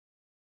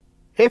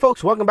Hey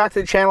folks, welcome back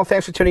to the channel.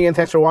 Thanks for tuning in.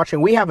 Thanks for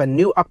watching. We have a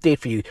new update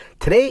for you.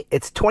 Today,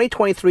 it's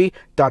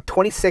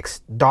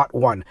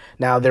 2023.26.1.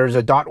 Now, there's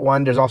a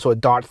 .1. There's also a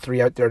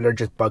 .3 out there. They're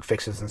just bug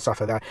fixes and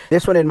stuff like that.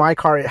 This one in my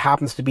car, it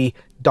happens to be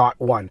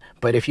 .1.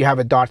 But if you have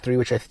a .3,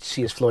 which I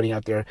see is floating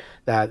out there,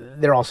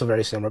 they're also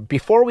very similar.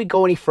 Before we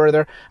go any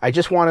further, I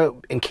just want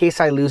to, in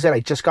case I lose it, I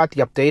just got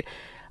the update.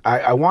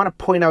 I want to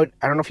point out,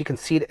 I don't know if you can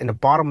see it in the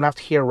bottom left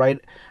here,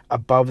 right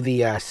above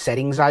the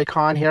settings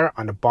icon here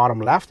on the bottom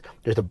left,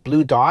 there's a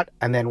blue dot,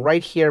 and then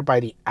right here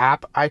by the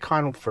app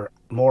icon for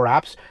more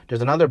apps,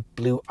 there's another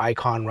blue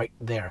icon right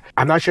there.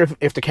 I'm not sure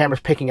if the camera's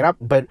picking it up,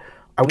 but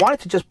I wanted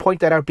to just point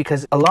that out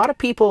because a lot of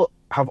people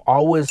have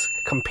always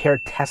compared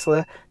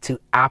Tesla to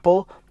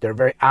Apple. They're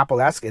very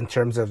Apple-esque in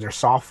terms of their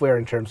software,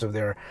 in terms of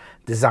their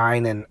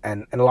design,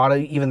 and a lot of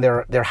even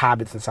their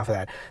habits and stuff like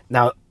that.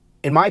 Now,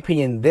 in my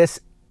opinion, this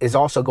is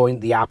also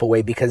going the Apple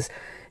way because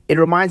it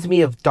reminds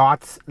me of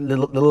dots,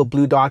 little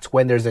blue dots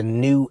when there's a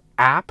new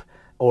app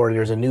or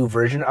there's a new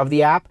version of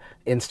the app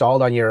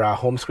installed on your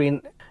home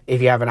screen. If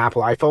you have an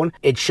Apple iPhone,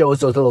 it shows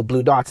those little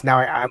blue dots.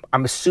 Now,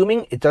 I'm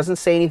assuming, it doesn't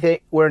say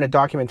anything, we're in a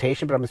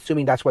documentation, but I'm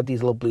assuming that's what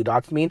these little blue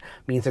dots means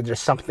that there's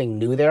something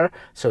new there.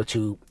 So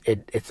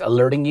it's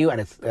alerting you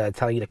and it's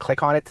telling you to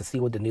click on it to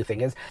see what the new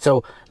thing is.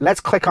 So let's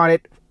click on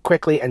it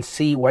quickly and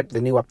see what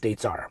the new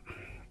updates are.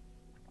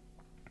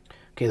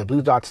 Okay, the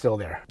blue dot's still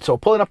there. So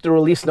pulling up the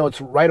release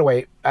notes right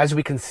away, as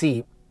we can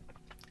see,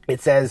 it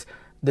says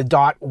the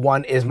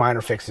 .1 is minor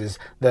fixes.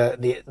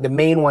 The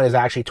main one is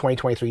actually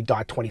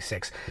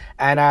 2023.26.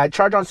 And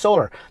charge on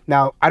solar.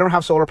 Now, I don't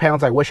have solar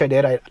panels. I wish I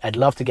did. I'd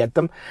love to get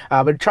them.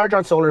 But charge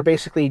on solar,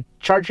 basically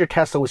charge your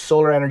Tesla with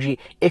solar energy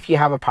if you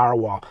have a power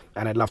wall.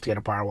 And I'd love to get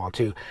a power wall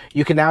too.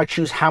 You can now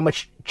choose how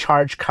much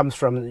charge comes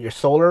from your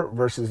solar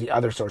versus the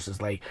other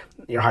sources like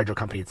your hydro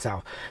company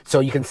itself. So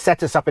you can set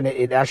this up and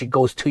it actually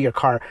goes to your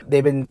car.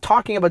 They've been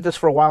talking about this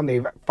for a while and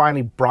they've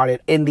finally brought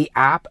it in the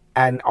app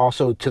and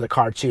also to the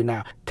car too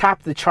now.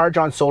 Tap the charge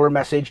on solar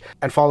message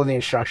and follow the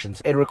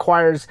instructions. It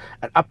requires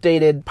an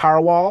updated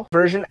Powerwall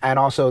version and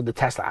also the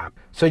Tesla app.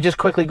 So just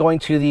quickly going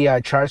to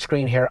the charge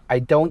screen here, I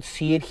don't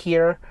see it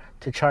here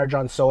to charge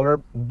on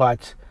solar,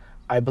 but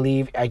I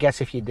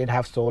guess if you did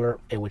have solar,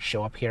 it would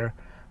show up here,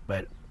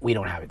 but we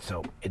don't have it,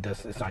 so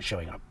it's not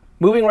showing up.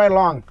 Moving right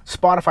along,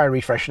 Spotify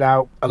refresh.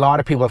 Now, a lot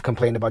of people have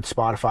complained about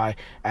Spotify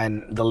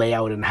and the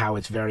layout and how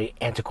it's very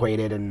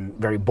antiquated and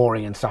very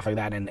boring and stuff like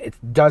that, and it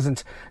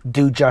doesn't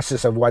do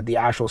justice of what the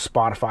actual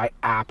Spotify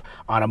app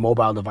on a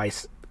mobile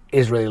device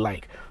is really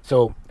like.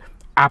 So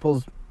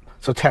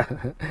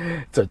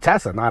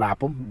Tesla, not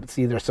Apple.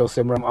 See, they're so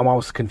similar, I'm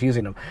almost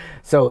confusing them.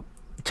 So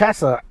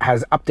Tesla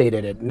has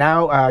updated it.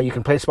 Now you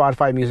can play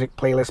Spotify music,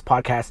 playlists,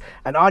 podcasts,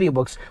 and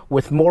audiobooks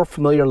with more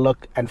familiar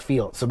look and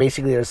feel. So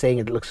basically they're saying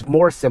it looks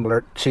more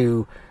similar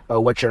to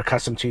what you're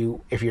accustomed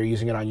to if you're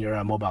using it on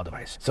your mobile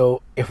device.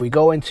 So if we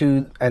go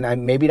into,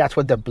 and maybe that's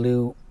what the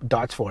blue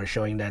dots for,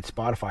 showing that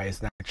Spotify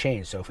is now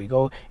changed. So if we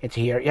go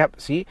into here,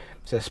 yep, see, it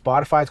says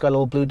Spotify's got a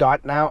little blue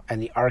dot now,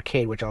 and the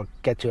arcade, which I'll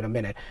get to in a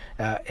minute,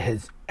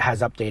 has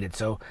updated.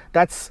 So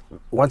that's,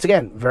 once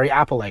again, very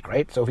Apple-like,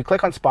 right? So if we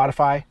click on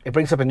Spotify, it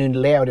brings up a new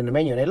layout in the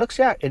menu, and it looks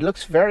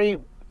very,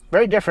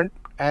 very different.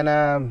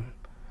 And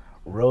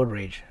Road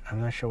Rage,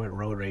 I'm not sure what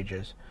Road Rage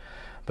is,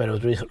 but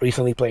it was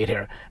recently played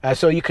here.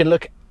 So you can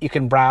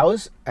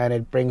browse, and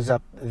it brings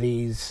up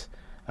these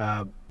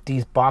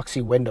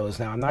boxy windows.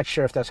 Now, I'm not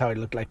sure if that's how it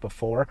looked like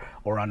before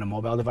or on a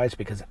mobile device,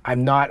 because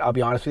I'll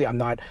be honest with you, I'm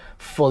not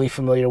fully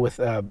familiar with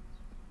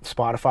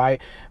Spotify.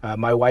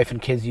 My wife and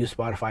kids use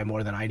Spotify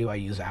more than I do. I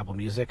use Apple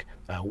Music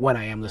when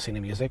I am listening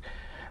to music.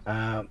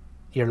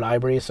 Your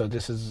library, so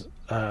this is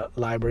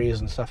libraries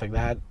and stuff like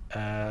that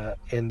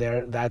in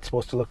there. That's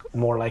supposed to look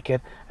more like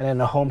it. And then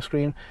the home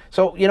screen.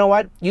 So you know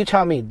what? You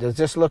tell me, does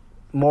this look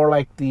more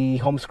like the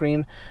home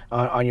screen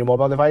on your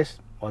mobile device?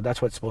 Well,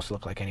 that's what it's supposed to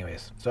look like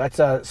anyways. So that's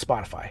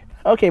Spotify.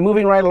 Okay,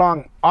 moving right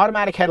along.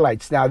 Automatic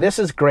headlights. Now, this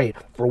is great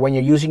for when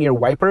you're using your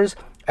wipers.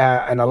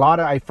 And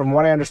from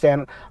what I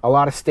understand, a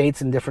lot of states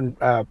and different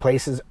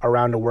places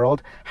around the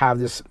world have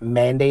this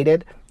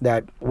mandated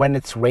that when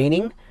it's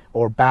raining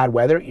or bad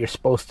weather, you're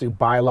supposed to,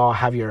 by law,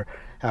 have your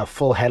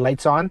full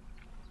headlights on.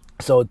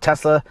 So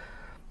Tesla,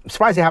 I'm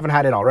surprised they haven't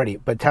had it already,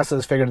 but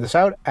Tesla's figured this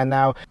out, and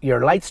now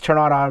your lights turn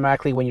on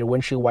automatically when your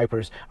windshield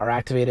wipers are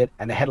activated,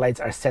 and the headlights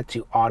are set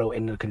to auto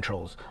in the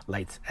controls,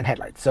 lights and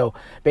headlights. So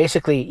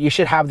basically, you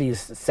should have these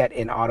set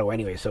in auto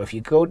anyway. So if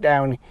you go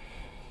down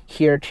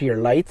here to your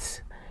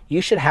lights,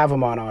 you should have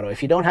them on auto.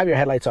 If you don't have your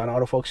headlights on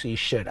auto, folks, you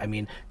should. I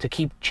mean, to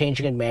keep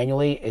changing it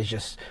manually is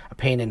just a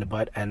pain in the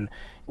butt, and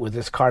with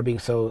this car being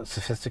so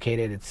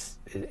sophisticated, it's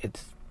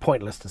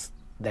pointless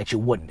that you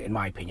wouldn't, in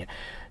my opinion.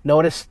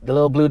 Notice the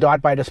little blue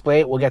dot by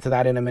display. We'll get to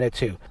that in a minute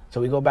too.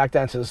 So we go back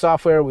down to the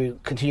software. We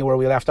continue where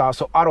we left off.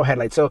 So auto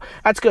headlights. So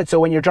that's good. So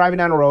when you're driving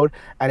down the road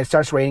and it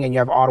starts raining and you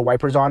have auto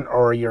wipers on,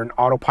 or you're an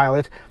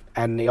autopilot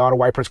and the auto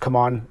wipers come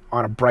on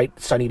a bright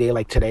sunny day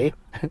like today,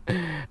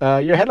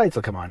 your headlights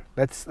will come on.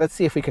 Let's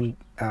see if we can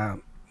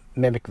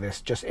mimic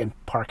this just in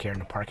park here in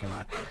the parking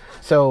lot.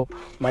 So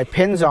my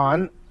pin's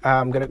on,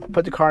 I'm going to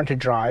put the car into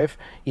drive.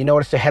 You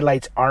notice the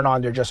headlights aren't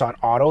on, they're just on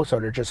auto, so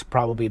they're just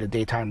probably the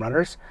daytime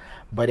runners.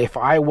 But if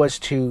I was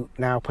to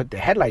now put the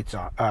headlights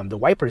on, the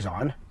wipers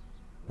on,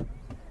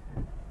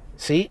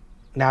 see,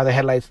 now the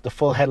headlights, the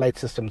full headlight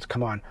systems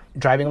come on.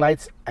 Driving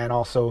lights and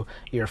also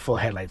your full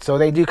headlights. So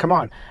they do come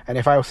on. And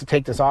if I was to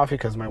take this off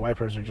because my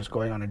wipers are just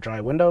going on a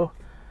dry window,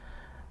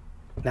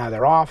 now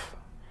they're off.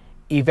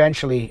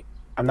 Eventually,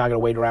 I'm not going to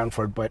wait around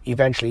for it, but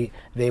eventually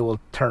they will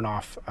turn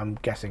off, I'm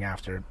guessing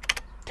after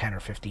 10 or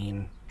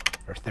 15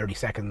 or 30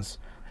 seconds.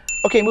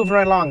 Okay, moving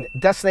right along.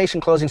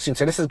 Destination closing soon.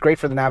 So this is great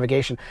for the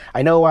navigation.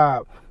 I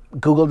know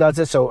Google does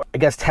it, so I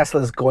guess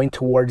Tesla is going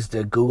towards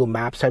the Google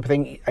Maps type of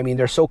thing. I mean,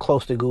 they're so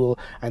close to Google,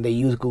 and they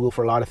use Google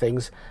for a lot of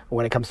things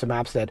when it comes to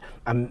maps that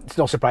it's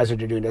no surprise that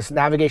they're doing this.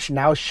 Navigation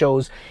now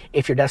shows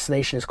if your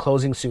destination is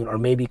closing soon or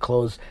maybe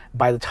closed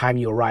by the time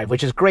you arrive,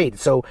 which is great.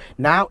 So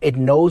now it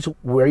knows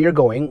where you're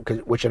going,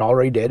 which it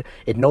already did.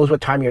 It knows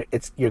what time you're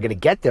going to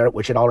get there,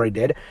 which it already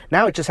did.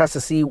 Now it just has to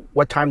see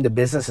what time the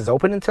business is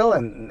open until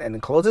and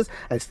it closes.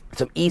 And it's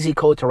some easy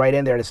code to write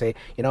in there to say,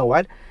 you know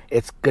what?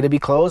 It's going to be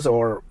closed,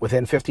 or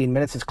within 15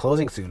 minutes it's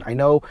closing soon. I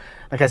know,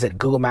 like I said,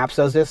 Google Maps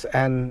does this,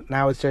 and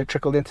now it's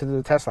trickled into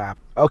the Tesla app.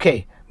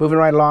 Okay, moving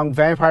right along,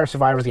 Vampire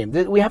Survivors game.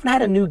 We haven't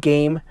had a new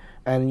game,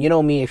 and you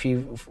know me, if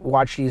you've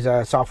watched these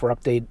software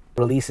update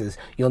releases,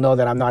 you'll know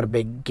that I'm not a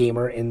big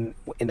gamer in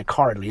the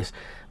car at least,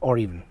 or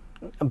even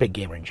a big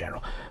gamer in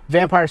general.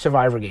 Vampire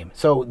Survivor game.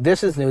 So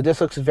this is new. This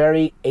looks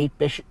very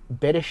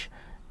 8-bitish,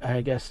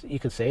 I guess you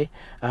could say,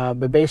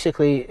 but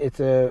basically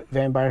it's a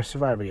Vampire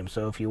Survivor game.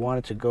 So if you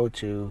wanted to go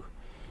to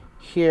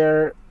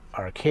here,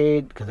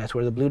 arcade, because that's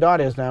where the blue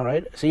dot is now,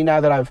 right? See, now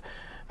that I've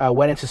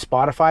went into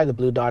Spotify, the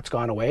blue dot's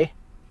gone away,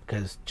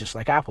 because just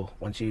like Apple,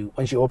 once you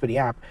open the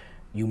app,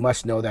 you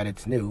must know that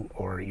it's new,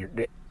 or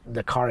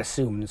the car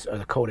assumes, or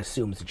the code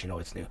assumes that you know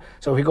it's new.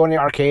 So if we go in the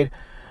arcade,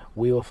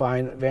 we will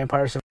find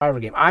Vampire Survivor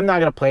game. I'm not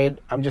going to play it.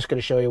 I'm just going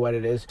to show you what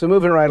it is. So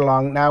moving right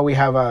along, now we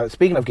have,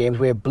 speaking of games,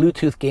 we have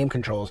Bluetooth game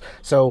controls.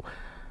 So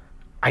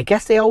I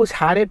guess they always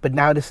had it, but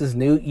now this is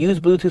new.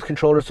 Use Bluetooth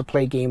controllers to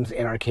play games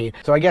in arcade.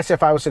 So I guess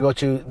if I was to go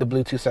to the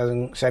Bluetooth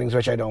settings,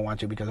 which I don't want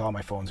to because all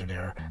my phones are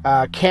there.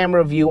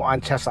 Camera view on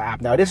Tesla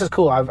app. Now this is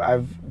cool.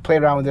 I've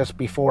played around with this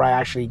before I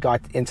actually got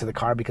into the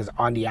car, because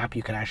on the app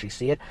you can actually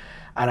see it.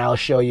 And I'll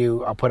show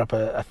you, I'll put up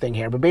a thing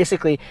here. But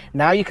basically,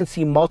 now you can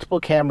see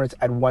multiple cameras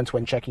at once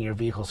when checking your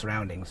vehicle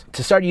surroundings.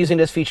 To start using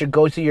this feature,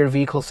 go to your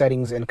vehicle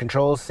settings and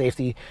controls,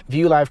 safety,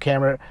 view live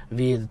camera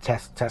via the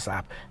Tesla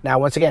app. Now,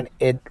 once again,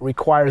 it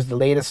requires the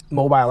latest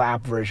mobile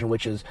app version,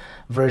 which is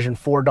version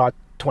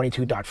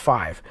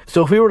 4.22.5.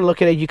 So if we were to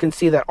look at it, you can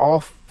see that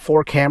all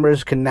 4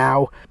 cameras can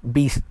now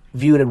be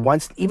viewed at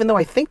once, even though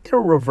I think they're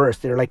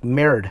reversed. They're like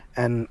mirrored,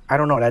 and I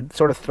don't know, that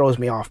sort of throws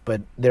me off,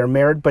 but they're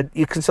mirrored, but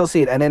you can still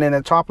see it. And then in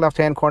the top left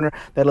hand corner,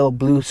 that little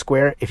blue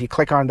square, if you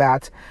click on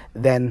that,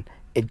 then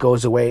it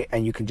goes away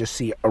and you can just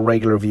see a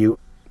regular view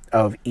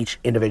of each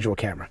individual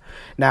camera.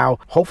 Now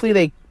hopefully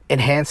they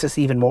enhance this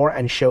even more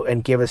and show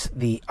and give us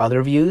the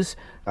other views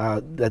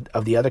of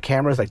the other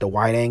cameras, like the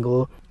wide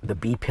angle, the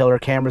B pillar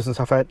cameras and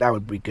stuff like that. That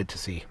would be good to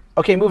see.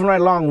 Okay, moving right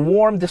along,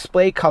 warm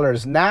display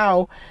colors.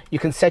 Now you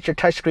can set your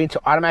touchscreen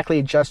to automatically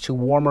adjust to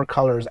warmer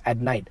colors at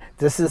night.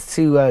 This is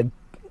to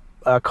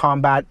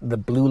combat the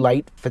blue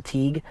light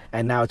fatigue,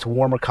 and now it's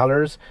warmer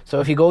colors. So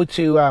if you go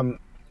to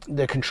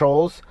the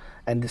controls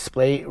and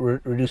display,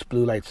 reduce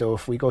blue light. So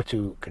if we go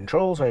to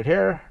controls right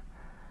here,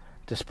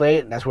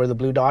 display, that's where the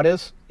blue dot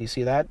is. You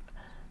see that?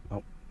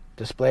 Oh,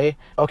 display.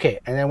 Okay,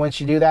 and then once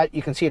you do that,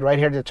 you can see it right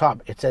here at the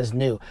top. It says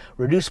new.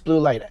 Reduce blue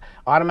light.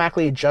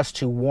 Automatically adjust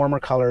to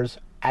warmer colors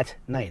at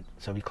night.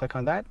 So if you click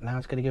on that, now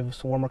it's going to give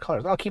us warmer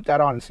colors. I'll keep that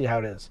on and see how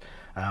it is.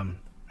 I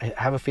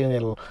have a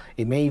feeling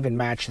it may even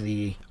match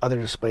the other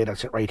display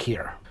that's right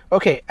here.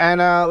 Okay, and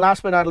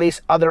last but not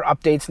least, other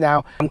updates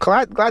now. I'm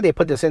glad they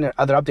put this in there,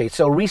 other updates.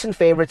 So recent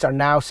favorites are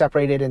now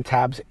separated in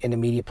tabs in the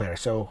media player.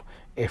 So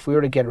if we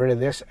were to get rid of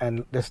this,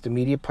 and this is the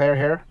media player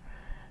here,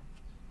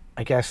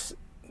 I guess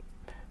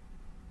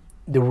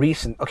the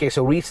recent, okay,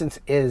 so recents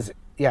is,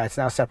 yeah, it's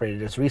now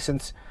separated. There's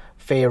recents,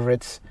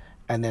 favorites,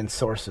 and then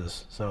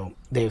sources. So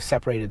they've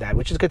separated that,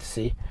 which is good to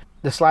see.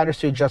 The sliders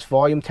to adjust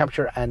volume,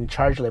 temperature, and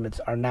charge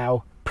limits are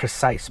now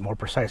precise, more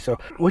precise. So,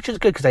 which is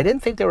good, because I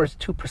didn't think they were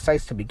too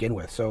precise to begin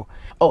with. So,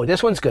 oh,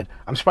 this one's good.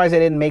 I'm surprised they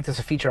didn't make this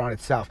a feature on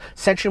itself.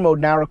 Sentry mode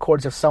now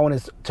records if someone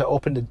is to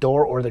open the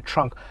door or the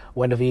trunk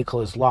when the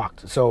vehicle is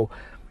locked. So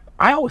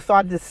I always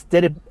thought this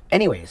did it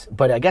anyways,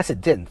 but I guess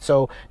it didn't.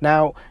 So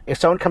now if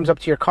someone comes up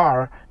to your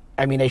car,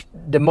 I mean,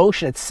 the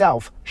motion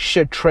itself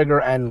should trigger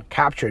and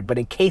capture it. But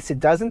in case it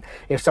doesn't,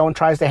 if someone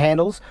tries the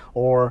handles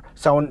or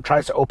someone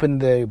tries to open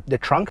the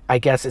trunk, I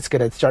guess it's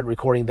going to start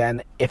recording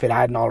then if it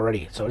hadn't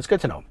already. So it's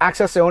good to know.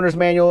 Access the owner's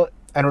manual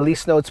and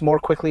release notes more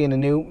quickly in the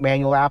new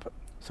manual app.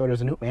 So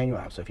there's a new manual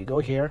app. So if you go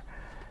here,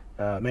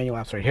 manual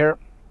app's right here.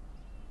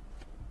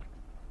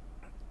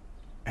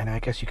 And I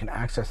guess you can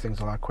access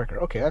things a lot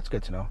quicker. Okay, that's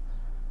good to know.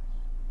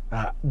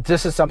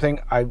 This is something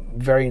I'm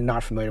very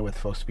not familiar with,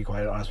 folks, to be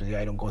quite honest with you.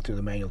 I don't go through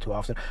the manual too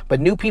often.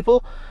 But new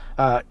people,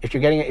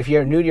 if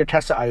you're new to your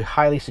Tesla, I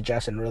highly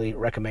suggest and really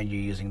recommend you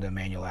using the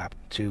manual app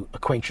to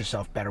acquaint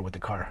yourself better with the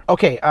car.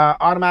 Okay,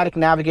 automatic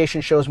navigation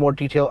shows more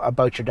detail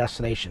about your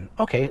destination.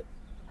 Okay.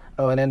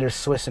 Oh, and then there's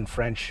Swiss and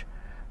French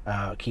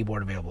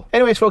keyboard available.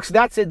 Anyways, folks,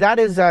 that's it. That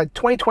is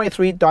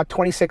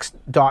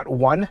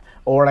 2023.26.1,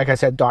 or like I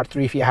said,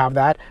 .3 if you have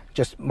that.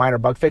 Just minor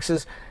bug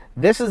fixes.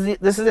 This is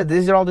it.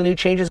 These are all the new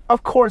changes.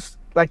 Of course,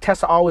 like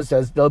Tesla always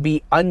does, there'll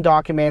be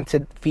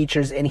undocumented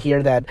features in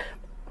here that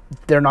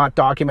they're not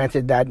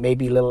documented, that may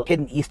be little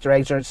hidden Easter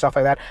eggs or stuff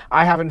like that.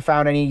 I haven't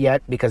found any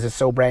yet because it's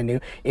so brand new.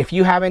 If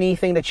you have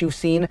anything that you've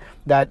seen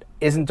that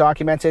isn't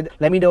documented,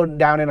 let me know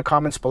down in the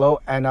comments below,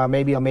 and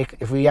maybe I'll make,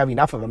 if we have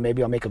enough of them,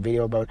 maybe I'll make a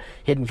video about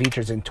hidden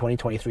features in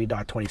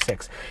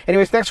 2023.26.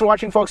 Anyways, thanks for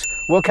watching, folks.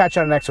 We'll catch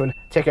you on the next one.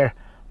 Take care.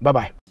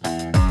 Bye-bye.